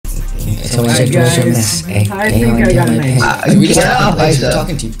Alright guys, I think I got a nice.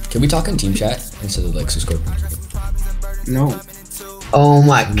 Can we talk in team chat instead of like Discord? No. Oh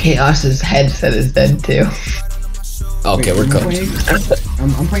my, Chaos's headset is dead too. Okay, we're cooked.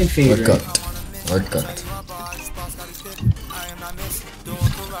 I'm playing Fade. We're cooked. We're cooked.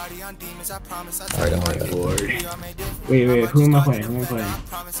 Alright, don't worry about it. Wait, who am I playing?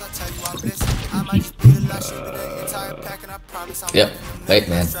 Yep. Wait,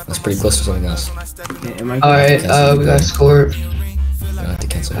 man. That's pretty close to something else. Alright, we got scored. You don't have to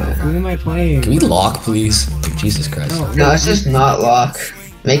cancel it. Who am I playing? Can we lock, please? Jesus Christ. No, it's just not lock.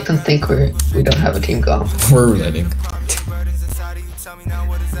 Make them think we don't have a team going. We're letting.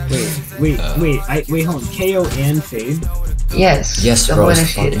 Wait, hold on. KO and Fade? Yes. Yes, bro.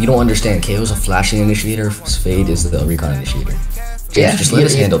 You don't understand. KO's a flashing initiator. Fade is the recon initiator. James, Yeah, just let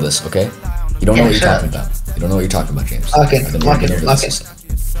us handle this, okay? You don't know what you're talking about. You don't know what you're talking about, James. Okay, lock it.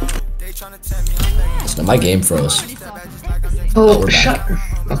 Listen, my game froze. Oh, shut.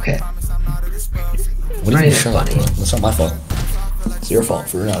 Okay. What do you mean shut up? That's not my fault. It's your fault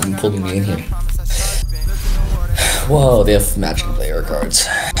for not pulling me in here. Whoa, they have matching player cards.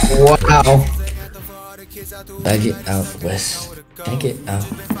 Wow. Bag it out west. Bag it out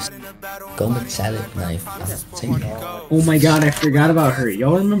west. Go with salad knife. Oh my god, I forgot about her.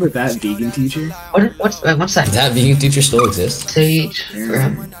 Y'all remember that vegan teacher? What's that? Does that vegan teacher still exist? Sage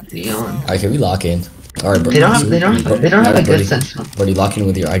from Leon. Alright, can we lock in? Alright, bro. They don't have a good sense. Buddy, lock in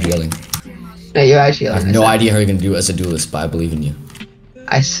with your IGLing. No, you're actually. I have no idea how you're gonna do it as a duelist, but I believe in you.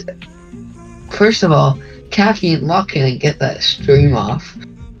 First of all, caffeine lock in and get that stream off.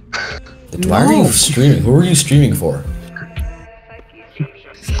 Why are you streaming? Who are you streaming for?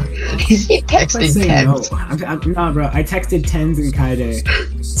 Is he texting Tens? No. Nah, bro. I texted Tens and Kaide.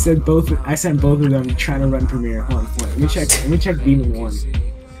 I sent both of them trying to run Premiere. Hold on. Let me check Demon 1.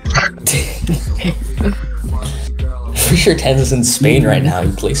 For sure Tens is in Spain right now.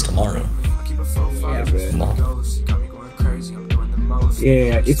 He plays tomorrow. Yeah, bro. No.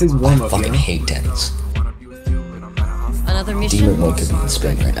 Yeah, it says warm I up. fucking hate Tens. Another mission. Demon 1 could be in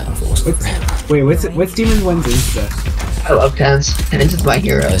Spain right now if it wasn't for him. Wait, what's Demon 1's Insta? I love Tens. Tens is my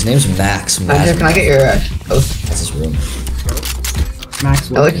hero. His name's Max. Can I get your That's his room. Max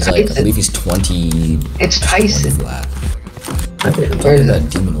No, what? it's He's like, I Tyson. believe he's 20. It's Tyson. Flat. Okay, I'm where talking is about it?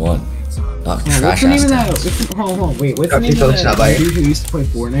 Demon 1. Not What's trash the name ass of that? Tens. Hold on. Wait, what's the Okay, name so of it's not that by dude who used to play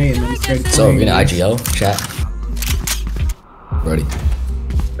Fortnite and then started So, playing? we're gonna IGL? Chat? Brody.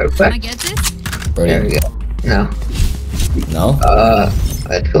 Can I get this? Brody. There we go. No. No?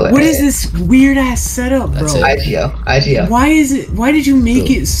 Let's go ahead. What is this weird ass setup, bro? That's it. IGO. Why did you make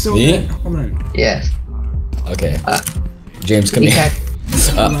it so Me? bad? Hold on. Yes. Okay. James, come here. I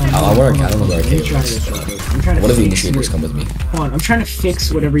don't know where I came from. One of the initiators come with me. Hold on, I'm trying to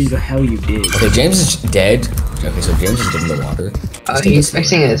fix whatever the hell you did. Okay, James is dead. Okay, so James is dead in the water. He's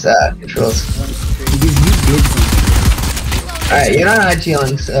fixing his controls. Because you did something. Alright, you're not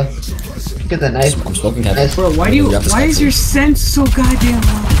IGOing, so get the knife. I'm smoking heavy. Bro, why is your sense so goddamn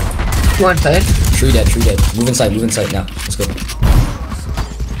low? Come on, side. Tree dead. Move inside now. Let's go.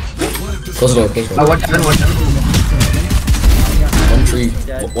 Close the door, close the door. Watch out.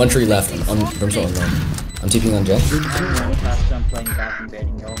 One tree left. I'm TPing on Jen.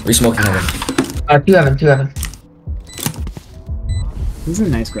 Re-smoking heaven. Two heaven. This is a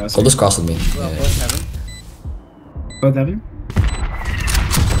nice cross. Hold this cross with me. Yeah. Both heaven?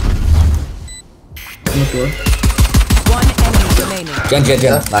 Come up door. One enemy remaining.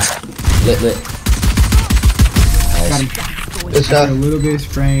 Jen. Last. Lit. Got Nice. him. Good stuff. A little bit of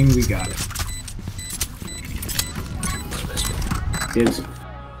spraying, we got it. Dibs.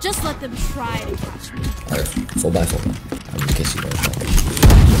 Just let them try to catch me. Alright, full by. I'm gonna kiss you, bro.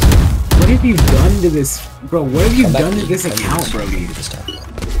 What have you done to this, bro? What have you done to this account, bro?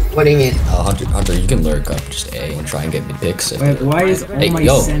 What do you mean? Hunter, you can lurk up just A and try and get mid picks. Why is all my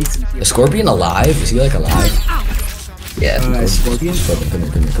sense? Is Scorpion alive? Is he like alive? Yeah. Scorpion? Scorpion,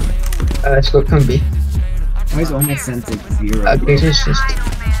 come here. Scorpion B. Why is all my sense at 0?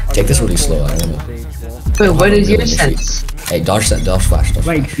 Take this really slow. I don't know. Wait, what is your sense? Hey, dodge flash.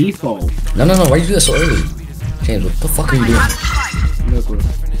 Like default. No. Why did you do that so early? James, what the fuck are you doing? No clue.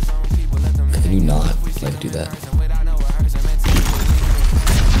 Can you not like do that?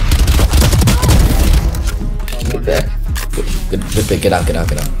 Good. Get out.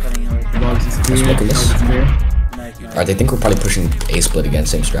 Logs is I'm clear. smoking this. Logs is clear. Alright, they think we're probably pushing A split again,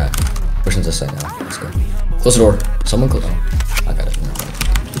 same strat. Pushing this side now. Let's go. Close the door. Someone close. Oh, I got it.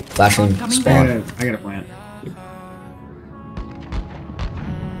 Flashing, spawn. I got a plant.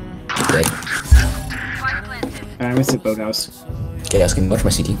 Dead. I'm gonna sit boathouse. Okay, guys, can you watch my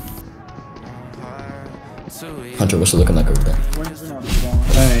CT? Hunter, what's it looking like over there?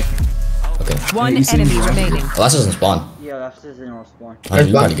 Alright. Okay. One you see me, enemy right? remaining. Oh, that doesn't spawn. Yeah, that's just in our spawn. Hunter,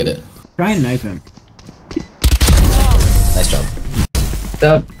 you gotta get it. Try and knife him. Nice job.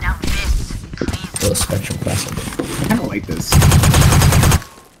 So, Little spectrum class. I kinda like this. Oh,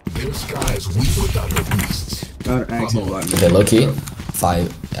 I accidentally blocked Okay, low key.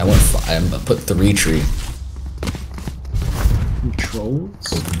 5. I put 3 tree.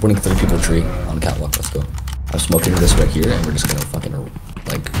 Controls? Winning 3 people tree on catwalk. Let's go. I'm smoking this right here, and we're just gonna fucking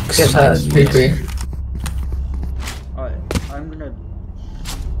like. get that. Free. Alright, I'm gonna.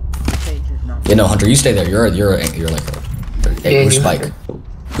 Sage is not. Yeah, no, Hunter, you stay there. You're like. Hey, Yeah, who's you Spike? Hunter.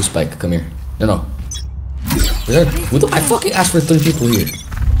 Who's Spike? Come here. No. I fucking asked for 3 people here.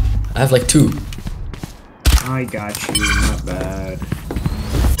 I have like 2. I got you, not bad.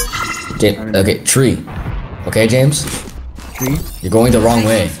 Okay, tree. Okay, James. Tree? You're going the wrong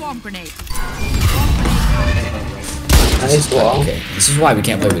way. Nice wall. Okay, this is why we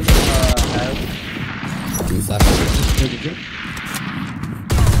can't play with you. Do flash.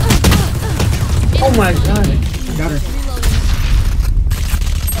 Oh my god. Got her.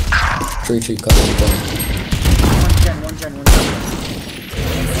 Tree, cover. One gen.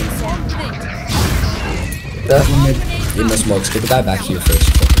 That One mid. Give him the smokes. Get the guy back here first.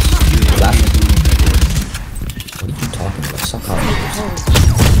 Flash. What are you talking about? Stop calling me.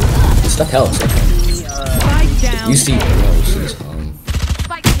 Stuck hell. You see. No, she's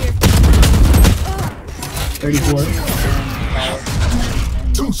 34.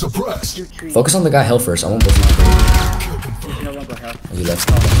 Too suppressed. Focus on the guy hell first. I won't go through. No longer help. Oh, you left.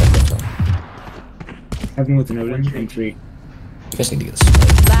 Having with an Odin and 3. You guys need to get this.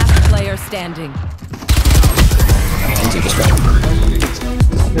 Last player standing. NT, just drop.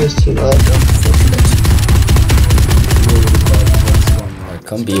 there's 2 left. Alright,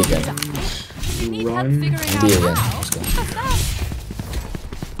 come B again. Run. Come B again. Let's go.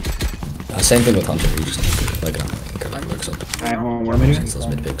 Same thing with Hunter. You just need to like it or something. Alright, hold on, what am I doing? Those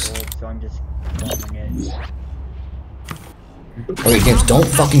mid picks. So I'm just bombing it. Okay, James, don't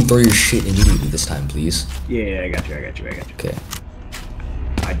fucking throw your shit immediately this time, please. Yeah, I got you. Okay.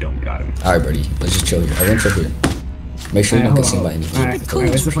 I don't got him. Alright, buddy. Let's just chill here. Everyone chill here. Make sure you don't get seen by anything. Alright,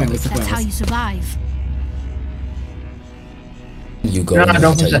 what's the plan? That's how you survive. You go. No, and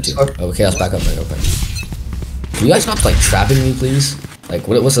don't tell push you that to. Okay, let's back up. Right, okay. Can you guys stop like trapping me, please? Like,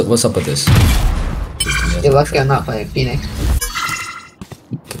 what's up with this? You're lucky I'm not playing Phoenix.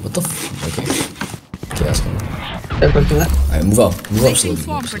 Okay, what the f? Okay. Okay, that's cool. They're pushing that. Alright, move up slowly.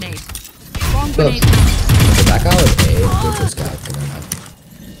 Swamp Move slowly. grenade. Swamp grenade. Okay, back out. Hey, go to this guy. Okay, never mind.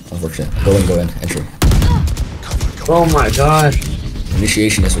 Unfortunate. Go in. Enter. Oh my god.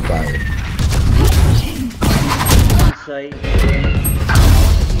 Initiation is required. Site.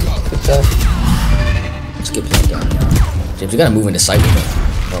 What's up? Let's get playing down. James, you gotta move into sight with that.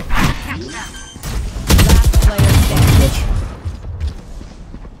 Oh. Last player standing.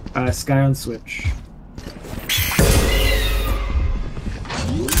 Switch. Sky on switch.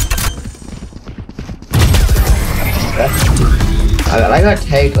 I got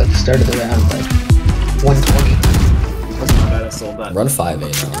tagged like the start of the round, like 120. That's not bad, I sold that. Run 5A now.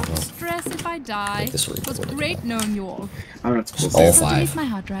 Don't Well, stress if I die. Take this It was recording. great knowing you all. I don't know what's supposed all to say. 5. Delete my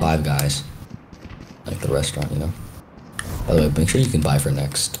hard drive. 5 guys. Like the restaurant, you know? By the way, make sure you can buy for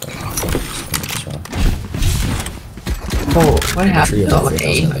next round. Oh, what Make sure you happened? have Oh, 4,000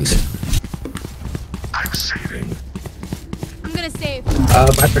 hey. at least. I'm gonna save.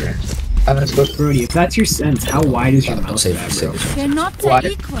 Bye for now. Let's go. Brody, if that's your sense, how wide is your Don't mouse save pad, save bro? this one. They're not What?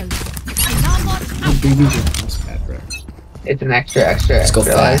 equal. They're not How big is your mouse pad, bro? It's an extra. Let's go life.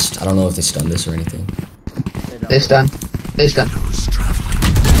 fast. I don't know if they stun this or anything. This done. I'm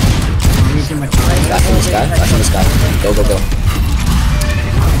using my Flash on this guy. Go. Going. Go.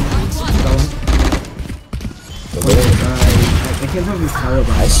 I can't have these power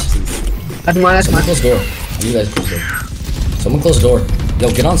Nice. boxes. That's mine. Someone close door. You guys close door. Someone close door.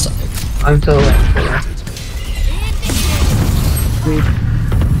 Yo, get on side. I'm so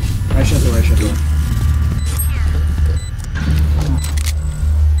Right shut door.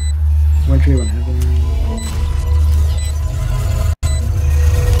 One tree, one heaven.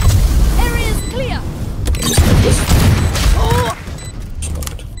 Area is clear. Just like this. Oh,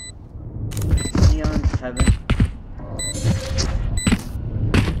 Smoked. Neon 7.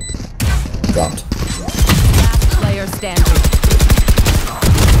 Dropped. last player standing.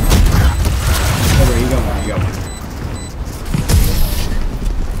 Where you going?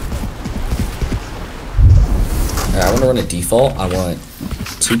 Alright, I want to run a default. I want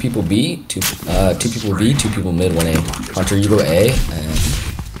 2 people B, 2 people B, 2 people mid, 1 A. Hunter, you go A, and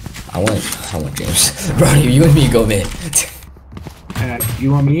I want James. Bro, you and me go mid.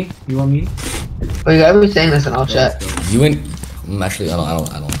 You want me? You want me? Wait, you gotta be saying this in all chat. You and actually, I don't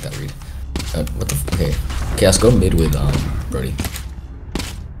like that read. What the? Okay, let's go mid with Brody.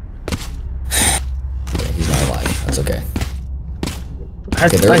 Okay, he's not alive. That's okay.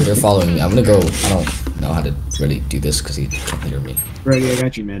 Okay, they're following me. I'm gonna go. I don't know how to really do this because he can't hear me. Brody, I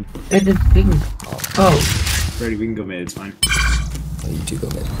got you, mid. Oh. Brody, we can go mid. It's fine. Oh, you two go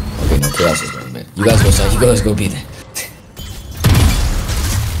mid. Okay, no, Chaos is going mid. You guys go side. You guys go B then.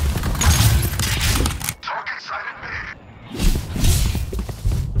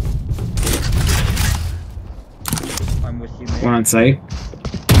 I'm with you, man. One on site.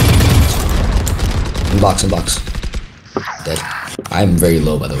 Inbox. Dead. I'm very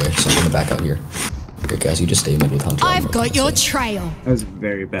low, by the way, so I'm gonna back out here. Okay, guys, you just stay mid with Hunter. I've got your trail. That was a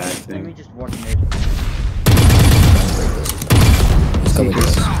very bad Let me thing. just watch mid. He's coming with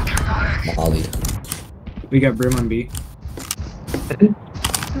us. Molly. We got Brim on B. You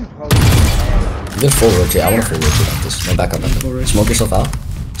can full rotate. I want to full rotate on this. No, back up. Smoke yourself out.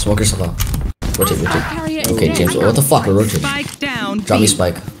 Smoke yourself out. Rotate. Okay, James. What the fuck? We're rotating. Spike down. Drop me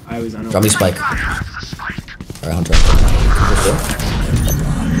spike. I was on. Drop me spike. Alright, Hunter.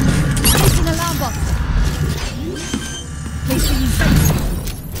 Placing alarm box. Placing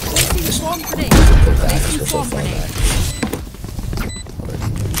swarm grenade. Go back. Placing We're so swarm far grenade. back.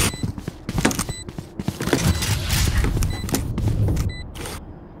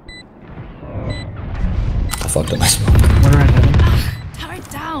 I fucked up my smoke. One around heaven. Turret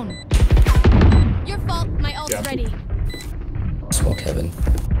down. Your fault. My ult's Yeah. ready. Smoke heaven.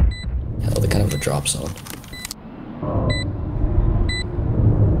 Hell, they kind of a drop zone.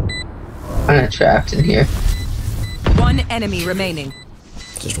 I'm kinda trapped in here. One enemy remaining.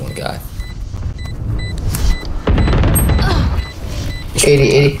 Just one guy.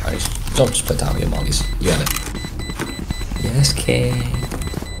 80. Alright, don't just play down, get mollies. You got it. Yes, King.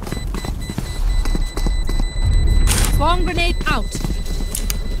 Swarm grenade out.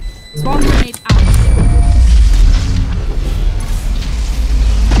 Swarm grenade out.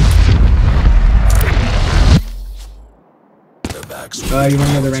 You want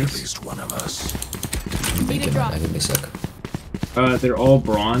another rank? Need a drop. I give me a sec. They're all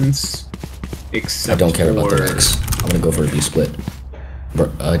bronze, I except don't care about the for- ranks. I'm gonna go for a B split.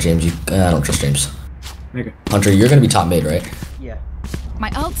 James, I don't trust James. Okay. Hunter, you're gonna be top mid, right? Yeah. My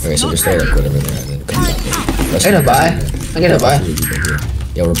ult's Okay, so not just throw ready. like whatever there and then come top mid. Rest I get a of buy. I get a buy.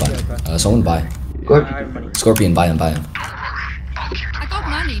 Yeah, we're buy. Someone buy. I have money. Scorpion, buy him. I got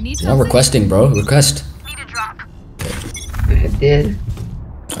money. Need You're not requesting, bro. Request. I did.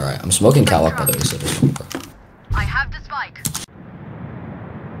 Alright, I'm smoking catwalk by the way, so just I have the spike.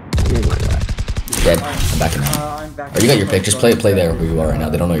 Oh my god. dead. I'm backing out. I'm back. Oh, you got your pick. Just play there where you are right now.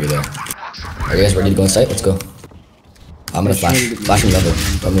 They don't know you're there. Are you guys ready to go inside? Let's go. I'm gonna flash. Flash him level.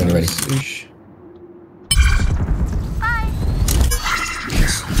 Tell me when you're ready. Ish.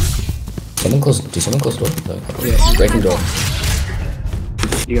 Someone close. Do someone close the door? No. Yeah. Breaking door.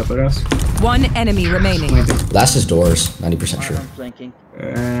 You got photos? One enemy remaining. Last is doors. 90% sure. I'm flanking.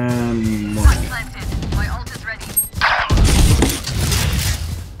 One.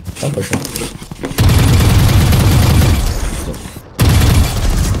 Don't push him.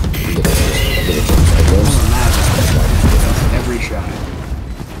 Give it James. Every shot.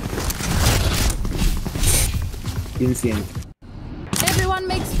 Didn't see anything. Everyone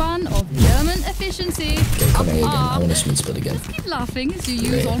makes fun of German efficiency. Okay, come A again. I want to smooth split again. Keep laughing as you use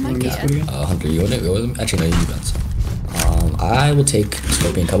Great. all my Wanna gear. split again? Hunter, you want to go with him? Actually, no, you guns. I will take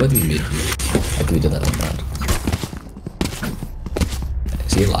Scorpion. Come with me mid. Like we did that on round.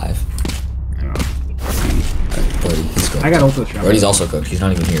 Is he alive? I don't know. Alright, Brody, he's cooked. I got ultra trap. Brody's also cooked. He's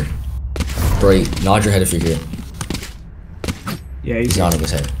not even here. Brody, nod your head if you're here. Yeah, He's nodding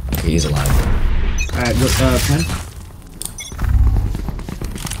his head. Okay, he's alive. Alright, plan?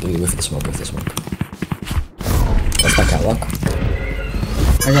 Wait for the smoke, That's my catwalk.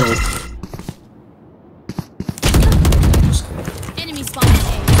 I got ult. Just come up. Enemy spawn A.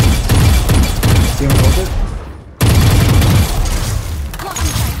 Do you want to ult it?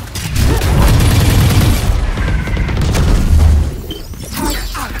 Blocking sight. Target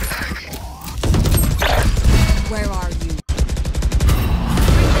out. Where are you?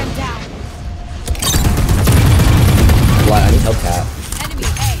 Bring them down. Why? I need help, cat. Enemy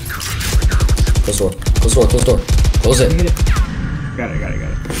A. Close door. Close it. Hit it. Got it.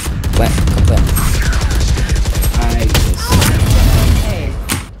 Plant. Come plant.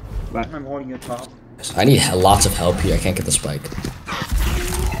 I'm holding your top. I need lots of help here. I can't get the spike.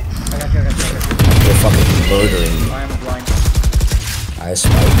 I got you. They're fucking murdering me. I am blind. I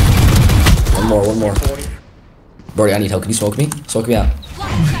spike. One more. Brody, I need help. Can you smoke me? Smoke me out.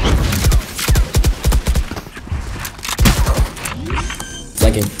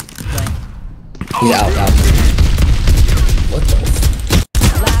 Flanking. He's out. What the?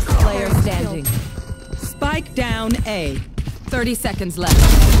 Last player standing. Spike down A. 30 seconds left.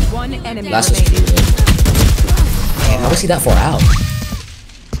 One enemy Last is remaining. Man, how was he that far out? I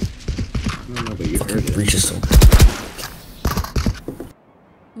don't know, but you heard it. Reaches so.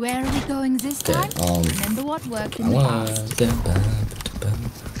 Where are we going this Okay, time? Remember what worked in the past.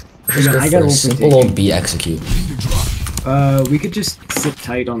 Just go I for got a ult simple old B execute. We could just sit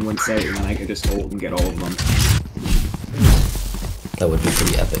tight on one site and then I could just ult and get all of them. That would be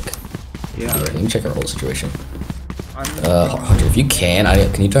pretty epic. Yeah. Alright, let me check our ult situation. Hunter, if you can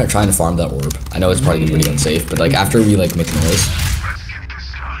you try and farm that orb? I know it's probably pretty unsafe, but like after we like make noise.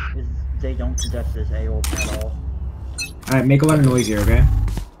 They don't contest this AOP at all. Alright, make a lot of noise here, okay?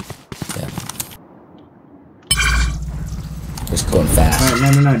 Yeah. Just going fast.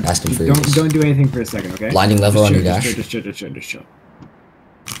 Alright, no. Fast and furious. Don't do anything for a second, okay? Blinding level on your dash. Just chill.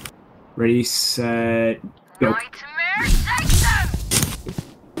 Ready, set, go.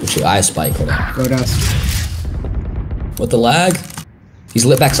 Actually, I spike. Hold on. Go dust. What the lag? He's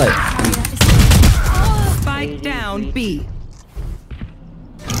lit backside. Spike down B.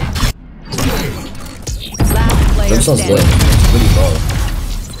 Last player Brimstone's lit. standing. It's really low.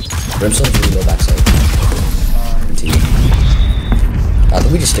 Brimstone's really low backside. I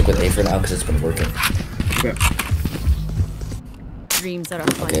think we just stick with A for now because it's been working. Okay. Dreams are a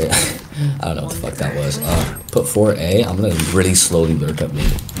fun. Okay. I don't know what the fuck that was. Put 4A. I'm gonna really slowly lurk up mid.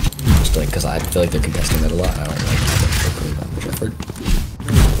 Just like, because I feel like they're contesting that a lot. I don't like how they're putting that much effort.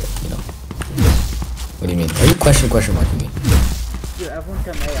 You know. What do you mean? Are you question marking me? Dude, everyone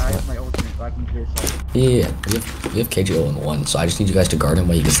can A. I have my ultimate, so I can get it. Yeah. We have KGO in 1, so I just need you guys to guard him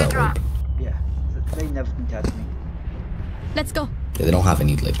while he gets that orb. Yeah. They never contest me. Let's go. Yeah, they don't have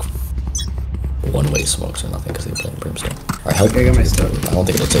any like one-way smokes or nothing because they're playing Brimstone. Alright, help. Okay, I got my stuff. I don't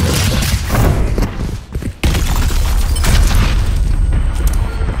think it'll take it.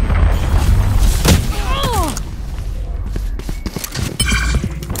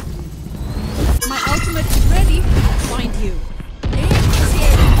 My ultimate is ready. Find you.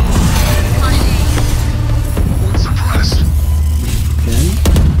 Then,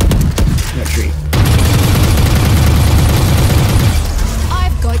 no tree.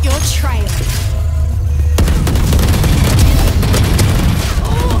 I've got your trail.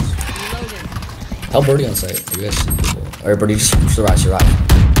 Help Birdie on site. You guys see people. Alright, Birdie, just survive.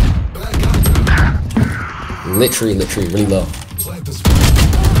 Literally, really low.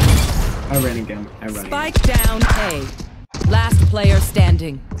 I ran again. Spike down A. Last player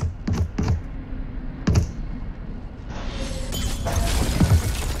standing.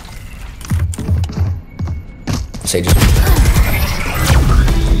 Sage.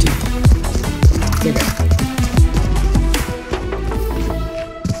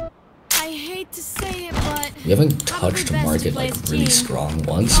 I hate to say it, but We haven't touched market like really strong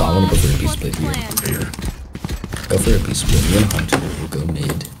once, so I want to go for a piece split here. Go for a piece split. Me and Hunter will go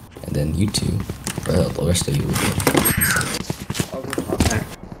mid, and then you two, the rest of you will go.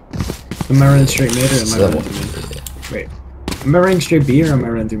 Am I running straight mid or am I So, running through mid? Wait. Am I running straight B or am I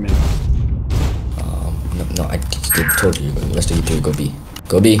running through mid? no, I told you. The rest of you two go B.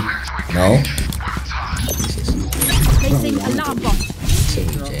 Go B. No. Jesus. placing alarm bot.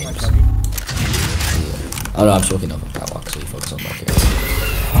 Silly James. Yeah. Oh no, I'm smoking up on catwalk, so you focus on market.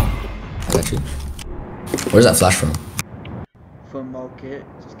 I got you. Where's that flash from? From market,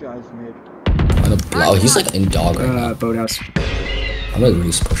 this guy's mid. Oh, he's like in dog right now. Boathouse. I'm gonna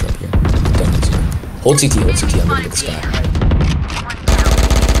really push up here. Don't need to. Hold CT, I'm gonna get this guy.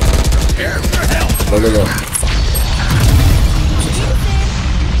 Low.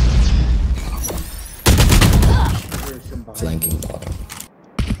 Flanking bottom.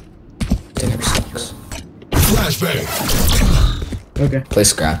 Dinner sucks. Flashbang. Okay. Play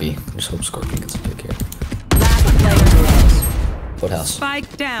Scrappy. Just hope Scorpion gets a pick here. Last player standing. Foothouse.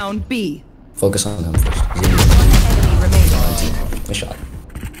 Spike down B. Focus on him first. Enemy remaining. Nice shot.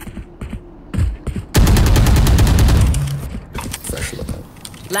 Fresh lookout.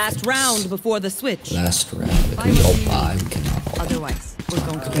 Last round before the switch. Last round. If we all buy, we cannot all buy. Otherwise, we're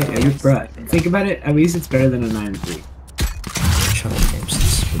going to Hey, bruh. Think about it. At least it's better than a 9-3. Shut up, games.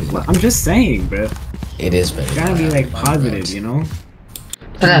 It's really Well, low. I'm just saying, bro. It is better. Gotta be than like that. positive, you know?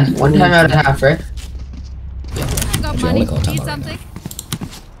 That's 1 time out of half, right? Yeah. Got Actually, I money. wanna call a Need timeout right something? now.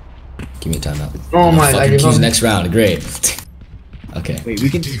 Give me a timeout. Oh my god, Fucking you're Q's wrong. next round. Great. Okay. Wait, we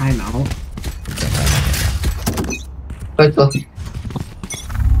can time out? We can't time out. Wait, look.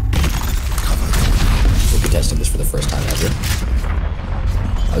 testing this for the first time ever.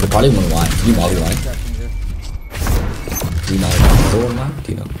 I could probably win line. Can you molly line? Do you molly line?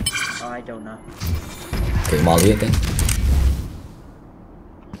 Do you know? I don't know. Okay, molly it then.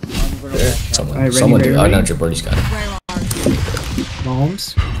 Someone, Alright, someone ready, do. Oh ready? no, Jabberty's got it.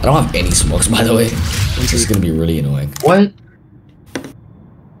 Mahomes. I don't have any smokes, by the way. This is gonna be really annoying. What?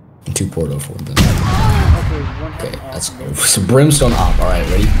 2 portal for them. Okay, one Okay, that's so brimstone op. All right,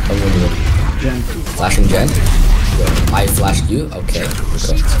 ready? Everyone do it. Jen. Flashing Jen. Go. I flashed you. Okay.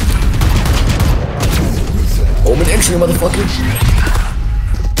 Okay. Omen entry, motherfucker.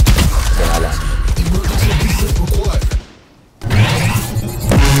 Okay, I lost.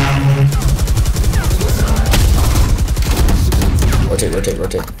 Rotate, rotate,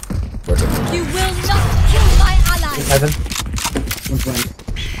 rotate. Rotate. You will not kill my ally. Heaven. One flank.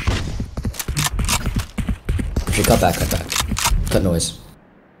 Okay, cut back, cut back. Cut noise.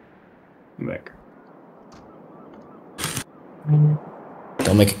 I'm back.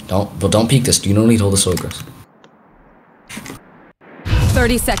 Don't make it. Don't peek this. You don't need to hold the so aggressive.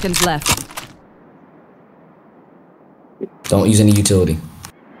 30 seconds left. Don't use any utility.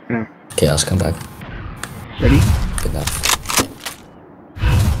 No. Chaos, come back. Ready? Good enough.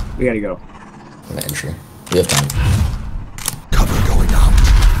 We gotta go. I'm gonna entry. We have time. Cover going down.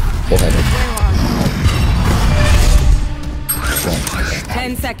 Hold heaven.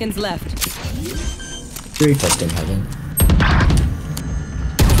 10 seconds left. 3. Testing heaven.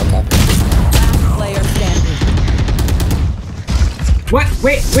 Come back. Last player standing. What?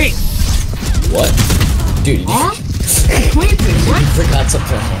 Wait, wait. What? Dude, you Huh? I planted. What? forgot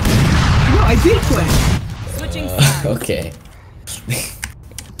something. No, I did plant. Switching sides. Okay.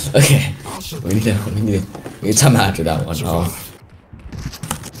 Okay. We need time after that one.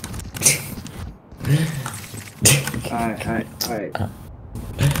 Alright.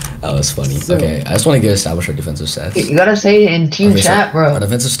 That was funny. So- Okay, I just want to get established our defensive stats. You gotta say it in team Okay, so chat, bro. Our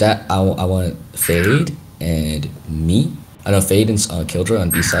defensive stat, I want Fade and me. I know Fade and Killjoy on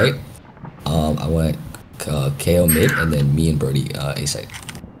B site. I want KO mid, and then me and Birdie A site.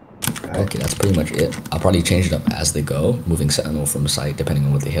 Okay, that's pretty much it. I'll probably change it up as they go, moving Sentinel from site depending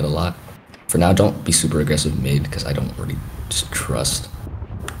on what they hit a lot. For now, don't be super aggressive mid because I don't really just trust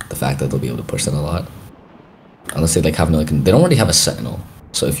the fact that they'll be able to push that a lot. Unless they like have no, like, they don't really have a Sentinel.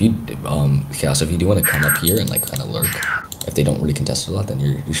 So if you Chaos, if you do want to come up here and like kind of lurk, if they don't really contest it a lot, then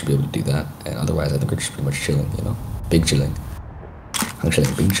you should be able to do that. And otherwise, I think we're just pretty much chilling, you know, big chilling. I'm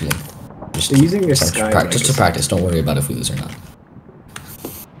chilling, big chilling. Just They're using their sky just to practice. Don't worry about if we lose or not.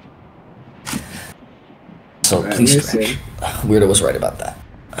 So Alright, please listen. stretch. Weirdo was right about that.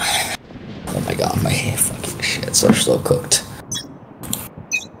 Oh my god, my fucking shit, so slow cooked.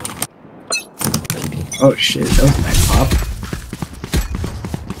 Oh shit, that was a nice pop.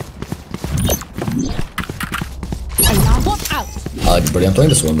 Watch out. Buddy, I'm playing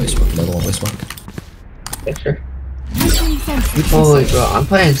this one-way smoke. Another one-way smoke. Picture. Holy bro, I'm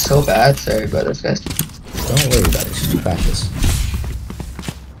playing so bad. Sorry about this, guys. Don't worry about it. It's just practice.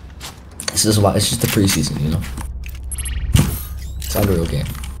 This is why it's just the preseason, you know. It's not a real game.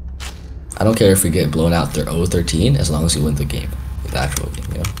 I don't care if we get blown out 0-13 as long as you win the game, the actual game,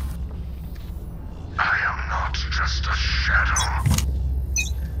 you know. I am not just a shadow.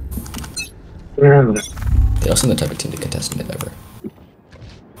 Remember. They also the type of team to contest mid ever.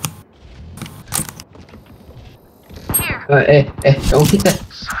 Hey, don't keep that.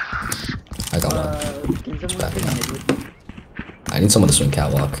 I got one. Can someone take mid with me? I need someone to swing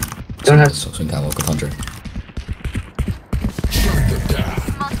catwalk. Don't have- swing catwalk with Hunter.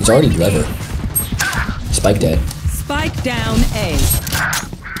 He's already lever. Spike dead. Spike down A.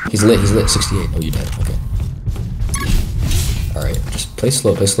 He's lit. 68. Oh, you dead. Okay. Alright, just play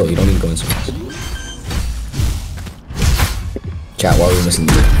slow. You don't need to go in so fast. Chat, why are we missing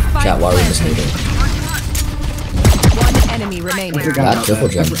the Chat, why are we missing the One enemy remaining. That triple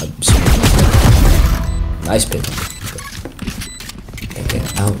gem. Nice pick. Take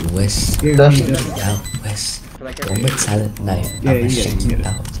it out west. Yeah, That's- he does. Out west. Like On the talent night. Yeah, I'ma you get it, shake you you get it.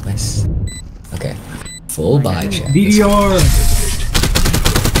 out west. Okay. Full buy chat. DDR!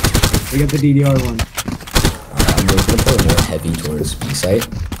 We got the DDR one. I'm gonna play more heavy towards B site.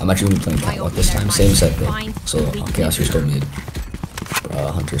 I'm actually gonna be playing catwalk this time. Same set though. So Chaos, you're still mid.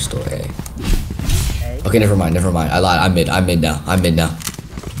 Hunter's still A. Okay, never mind. I lied. I'm mid now.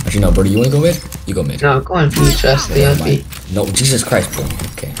 Actually, no, Birdie, you wanna go mid? You go mid. No, go on, please, trust the Never LP. mind. No, Jesus Christ, bro.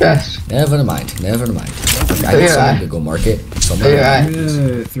 Okay. Trust. Never mind. I Throw need your someone eye. to go market. Throw your eye.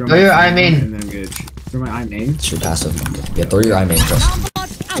 Throw Throw your eye main. And then good. Throw my eye main. It's your passive market. Yeah, throw your eye main trust.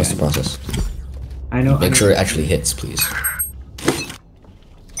 Trust the process. I know. Make sure it actually hits, please.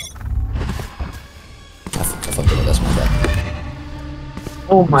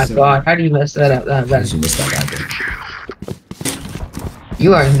 Oh my So- god, how do you mess that up that Because bad? you missed that bad thing.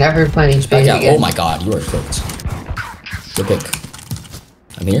 You are never playing Back Spade out. again. Oh my god, you are cooked. Good pick.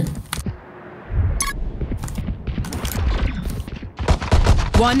 I'm here.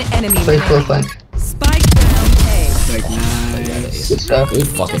 One enemy Play full remaining. flank. Spike down A. Like, Yeah, nice. the ace. Good stuff. Good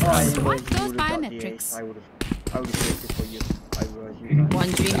fucking Oh, round, anyways, bro. you Those would've got the biometrics. ace. I would've saved it for you. I realize you. One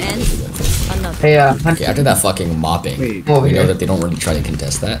dream ends, another. Hey, Okay, after that fucking mopping, Wait, over we know here. that they don't really try to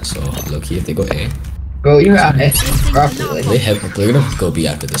contest that, so low key if they go A, Bro, you're at it. Properly. they're gonna go B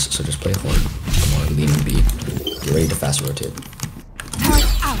after this, so just play forward. Come on, leaning B. Get ready to fast rotate. Okay,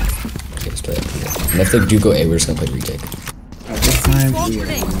 let's play it. And if they do go A, we're just gonna play retake. At this time, we are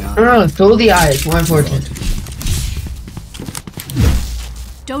going out. No, throw the eye. It's more important.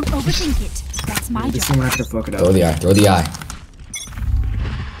 Don't overthink it. That's my This job. one we have to fuck it Throw up. the eye, throw the eye.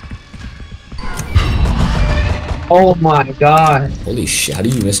 Oh my god. Holy shit, how do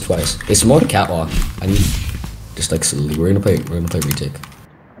you miss twice? They smoke catwalk. I need just like slowly. We're gonna play retake.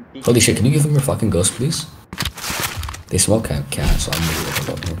 Holy shit, can you give him your fucking ghost, please? They smoke cat, so I'm gonna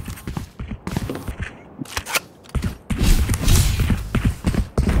go up here.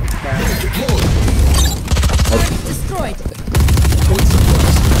 Destroyed.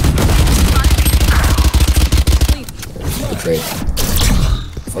 Great.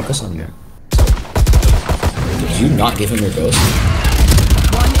 Focus on there. Did you not give him your ghost?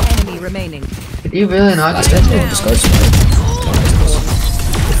 One enemy remaining. Did you really not Last get one, that? discard smite.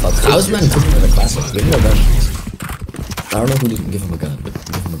 Fuck, how is man cooking in the classic? Give him a gun, please. I don't know who didn't give him a gun, but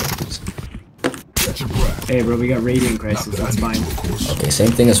give him a gun, please. Hey, bro, we got Radiant Crisis. That's fine. Okay,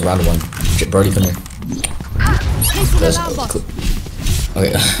 same thing as round one. Brody, come here. There's-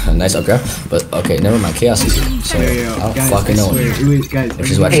 Okay, nice up grab. But okay, never mind. Chaos is here. So Yo, I yo, don't guys, fucking know. Wait, guys,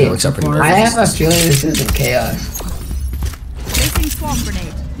 Which is why Hey, it works out pretty well. I have a feeling this isn't chaos. Placing swamp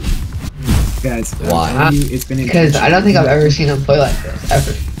grenade. Guys, Why? I'm telling you, it's been Because I don't think I've ever seen him play like this,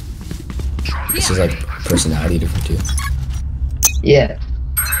 ever. This is like personality different too. Yeah.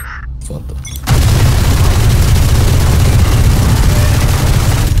 What the?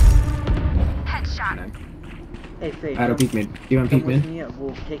 Hey, Faye, I don't peek mid. Do you want come peek with mid? me.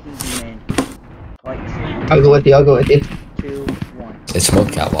 We're taking the main. Like, I'll go with you, I'll go with you. 2, 1. It's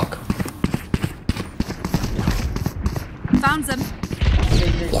smoke catwalk. Found them.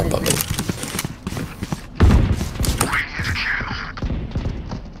 Long bucket.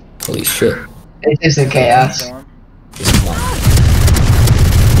 Holy shit. This isn't chaos. This is not.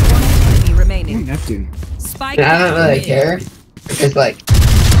 One enemy Oh, remaining. Neptune. Spike And I don't down really mid. care. Because, like,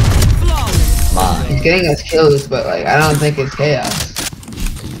 Flawless. Mine. he's getting us kills, but, like, I don't think it's chaos.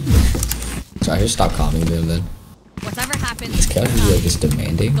 Sorry, just stop calming them then. Whatever happens, Is Chaos really like this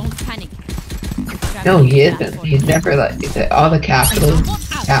demanding? don't panic. No, he isn't. He's never, like, all the capitals,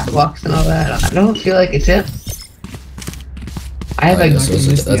 catwalks and all that. I don't feel like it's him. I have, Alright, like,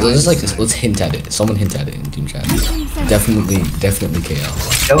 let's hint at it. Someone hint at it in team chat. Definitely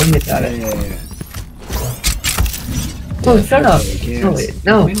chaos. no hit at Yeah, it. yeah, yeah. Oh, shut up. Okay, No, chaos. wait,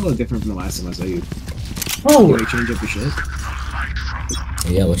 no. Made a little different from the last time I saw you. Oh, Did I change up your shit?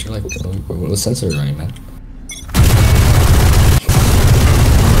 Yeah, what's your like? What sensor are you running, man?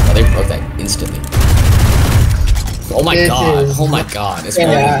 Oh, they broke that instantly. Oh my This god! is- Oh my god! It's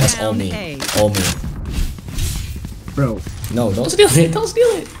Yeah. all me. That's all me. All me. Bro, No, don't steal it! Don't steal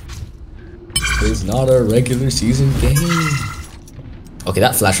it! It's not a regular season game. Okay,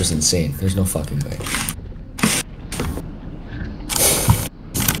 that flash was insane. There's no fucking way.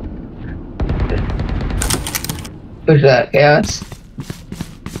 who's that? Chaos?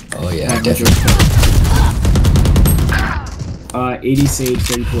 Oh yeah, Yeah, definitely. 80 Sage,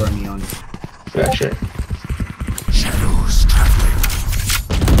 34 on Neon. Oh, shit. Shadows traveling.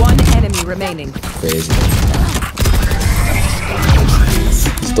 One enemy remaining. Crazy.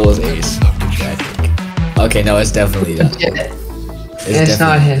 Stole his ace. Tragic. Okay, no, it's definitely that. Yeah. It's It's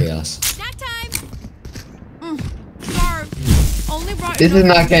not definitely him. chaos. Snack time. Sorry. Only brought This is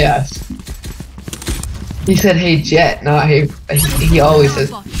not chaos. He said, hey, Jet, not hey. He always says,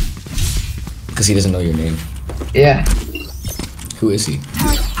 Because he doesn't know your name. yeah. Who is he?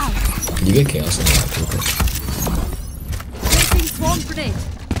 Can you get chaos in that real quick? Placing swamp grenade.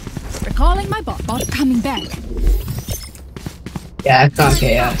 Recalling my bot. Bot coming back. Yeah, it's not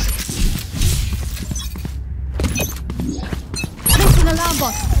chaos. Placing alarm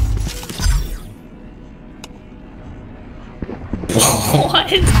bot. What?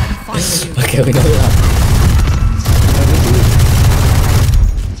 Find you. Okay, we know that.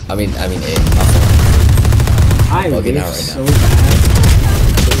 I mean, I Bugging wish out right so now.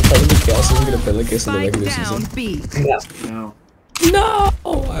 bad. Telling me chaos isn't gonna play like this in the Spike regular down season. B. Yeah. No. No!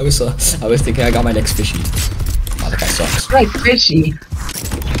 I was thinking I got my next fishy. Oh, that guy sucks. Like fishy.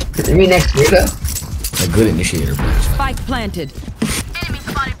 You mean next weirdo? A good initiator, please. Spike planted. Enemy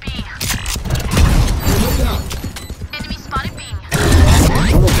spotted B. Enemy spotted B.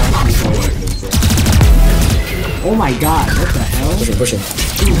 Oh my god, what the hell? Pushing.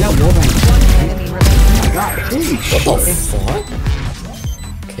 Dude, that wallbang. Oh my god, holy shit. What the fuck?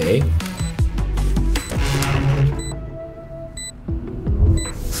 Okay.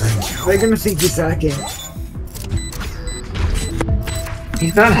 They're gonna think he's hacking.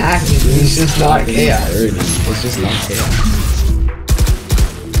 He's not hacking, he's just not chaos. It's just not chaos.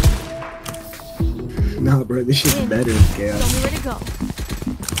 Nah, bro, this shit's better than chaos. Tell me where to go.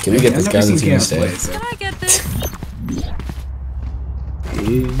 Can we get this guy on the team to stay? Can I get this?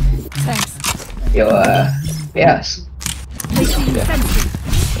 Thanks. Yo, yes. Placing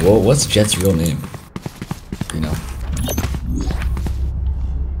sentry. Well, what's Jet's real name? You know.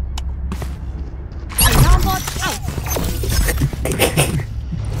 Alarm bot out.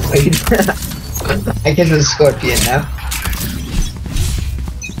 Wait. I guess it's Scorpion now.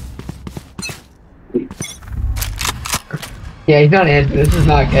 Yeah, he's not answering. This is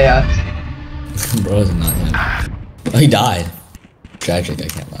not chaos. Bro, it's not him. Oh, he died. Tragic, I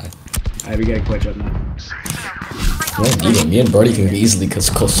can't lie. Alright, we gotta quit up now. We don't need him. Me and Brody can easily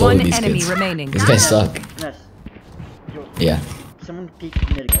solo One these enemy kids. remaining. These guys suck. Ness. Yo, Yeah. someone peek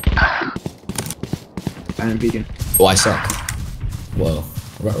mid again. I'm peeking. Oh, I suck. Whoa.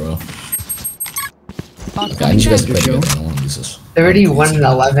 What about Ro? Bot Okay, I coming need you guys to back. play together. I don't want to lose this. 31 and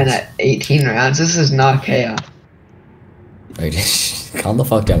 11 at 18 rounds. This is not chaos. Right. Calm the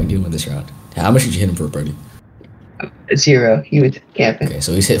fuck down. We need to win this round. How much did you hit him for, Brody? 0. He was camping. Okay,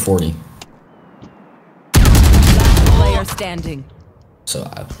 so he's hit 40. Player standing. So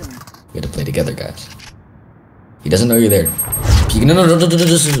we had to play together, guys. He doesn't know you're there. Peek. No,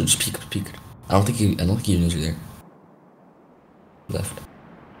 just peek. I don't think he knows you're there. Left.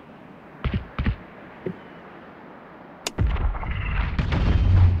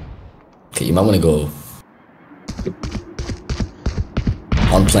 Okay, you might want to go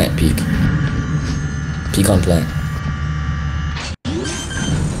on plant. Peek on plant.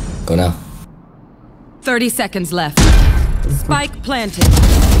 Go now. 30 seconds left. Spike planted.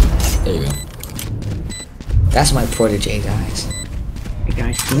 There you go. That's my protege, guys. Hey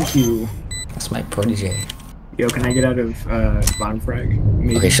guys, thank you. That's my protege. Yo, can I get out of bottom frag?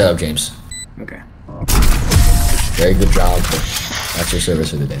 Maybe? Okay, shut up, James. Okay. Very good job. That's your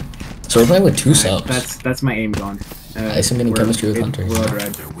service for the day. So we're playing with 2 subs. That's my aim gone. I am getting chemistry with Hunter. We're all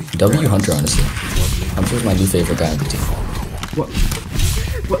red. W Hunter, honestly. Hunter's my new favorite guy on the team. What?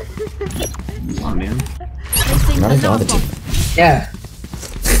 Come on, man. I'm not even on the team. Yeah,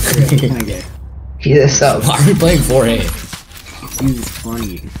 Okay. he's a sub. Why are we playing 4A? He's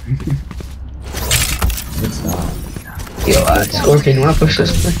funny. It's not. Yo, Scorpion, you wanna push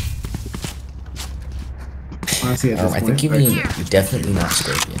this one? Honestly, at this I think point, you mean definitely not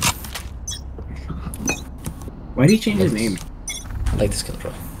Scorpion. why did he change his name? I like this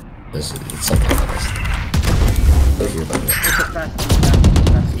killjoy. It's something like this. Over here, by the way.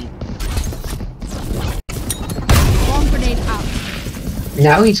 Fast C. Bomb grenade out.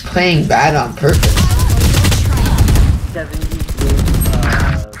 Now he's playing bad on purpose. 70 with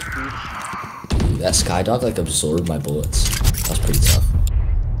breach. Dude, that Skydog like absorbed my bullets. That was pretty tough.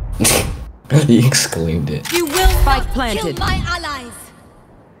 He exclaimed it. You will Spike not planted. kill my allies.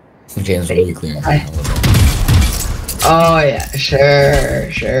 James, what are you clearing? Oh yeah,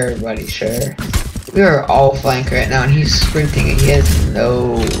 sure, buddy, sure. We are all flank right now, and he's sprinting, and he has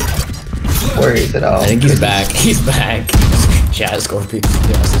no worries at all. I think he's back. He's back. Chat Scorpion.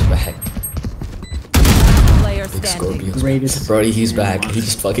 Yes, he's back. Player Big standing. Scorpion. Greatest. Brody, he's back. He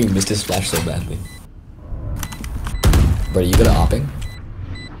just fucking missed his flash so badly. Brody, you good at opping?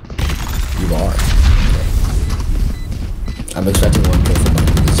 You are. Okay. I'm expecting 1 kill from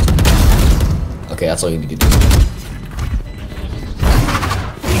Brody this time. Okay, that's all you need to do.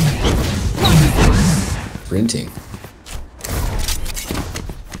 Sprinting.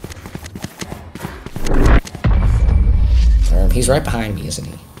 He's right behind me, isn't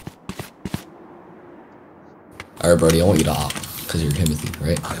he? Alright, Brody, I want you to op, because you're Timothy,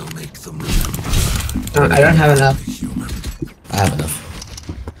 right? I'll make them remember. No, I don't have enough. I have enough.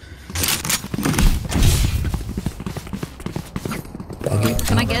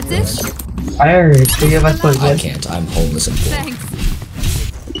 Can I get this? Fire, 3 of us went I good. can't. I'm homeless and poor. Thanks.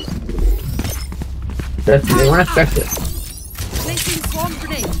 They weren't expected. Placing swarm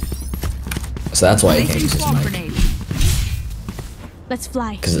grenade. So that's why I can't Placing use his swarm mic. grenade. Let's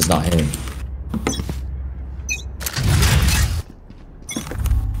fly. Because it's not him.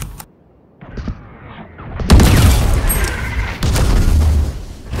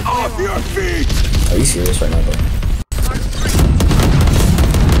 serious right now, bro?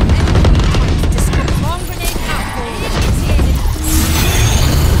 Bomb grenade out. Initiated.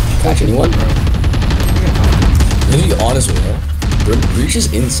 Catch anyone? To be honest with you, Breach is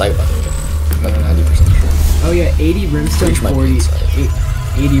in sight by the way. Like 90% sure. Oh yeah, 80 brimstone, Breach might be 40, inside.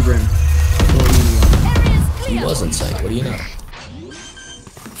 80 brim. 40. He was in sight. What do you know?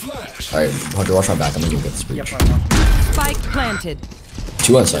 Alright, Hunter, watch my back. I'm gonna go get this Breach. Spike planted.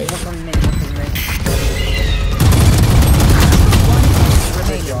 2 on sight. What's on the name? What's on the name?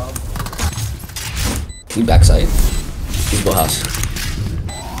 Good job. He backside. He's go house.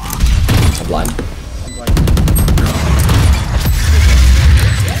 I'm blind. I'm like,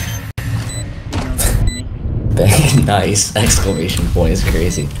 me. Bang, nice! Exclamation point is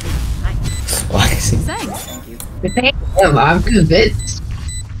crazy. Why is he? Thanks. Damn, I'm convinced.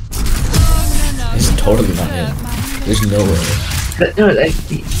 It's totally not him. There's no way. But no, like,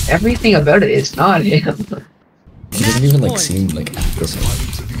 everything about it is not him. He doesn't even like seem like act the same.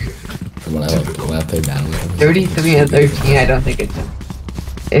 From when I played battle with him. 33 and 13, I don't think it's him.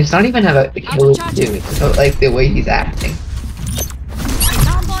 It's not even about the kill too, it's about like the way he's acting.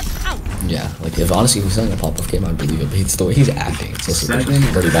 Yeah, like if honestly he was selling a pop-off game, I'd believe it, but it's the way he's acting. It's so super. 7 and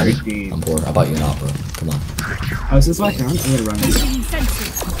 30 battery. 13. I'm poor. I'll buy you an opera. Come on. Oh, is this last round? I'm gonna run it.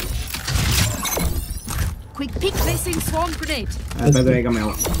 Quick peek placing swarm grenade. By the way, I got my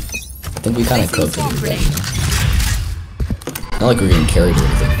ult. I think we kind of cooked it. You know? Not like we're getting carried or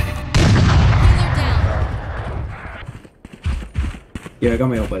anything. Yeah, I got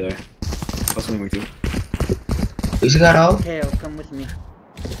my ult by the way. I'll swing with you. Who's got all? Okay, come with me.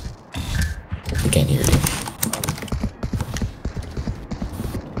 I can't hear you.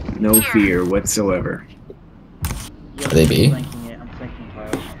 No fear whatsoever. Yeah, Are they B? I'm flanking it. I'm flanking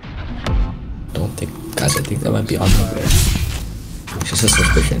Kyle. Don't think, guys. I think that might be on over there. It's just a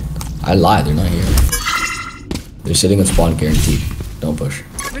suspicion. I lied. They're not here. They're sitting in spawn guaranteed. Don't push.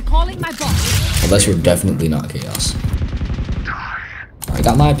 Recalling my bot. Unless you're definitely not chaos. I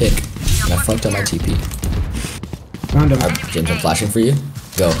got my pick. And I flunked on my TP. Found him. Alright, James, I'm flashing for you.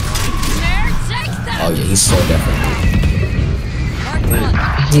 Go. Oh yeah, he's so definitely.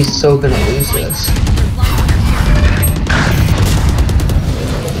 He's so gonna lose this.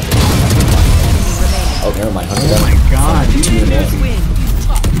 Oh, never mind. Oh my god, dude. 2 and 1. Win.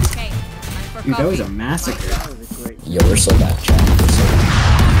 Dude, that was a massacre. That was great. Yo, we're so bad, chat.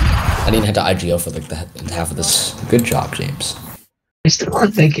 I didn't have to IGO for like half of this. Good job, James. I still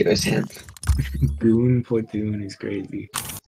don't think it was him. Goon platoon is crazy.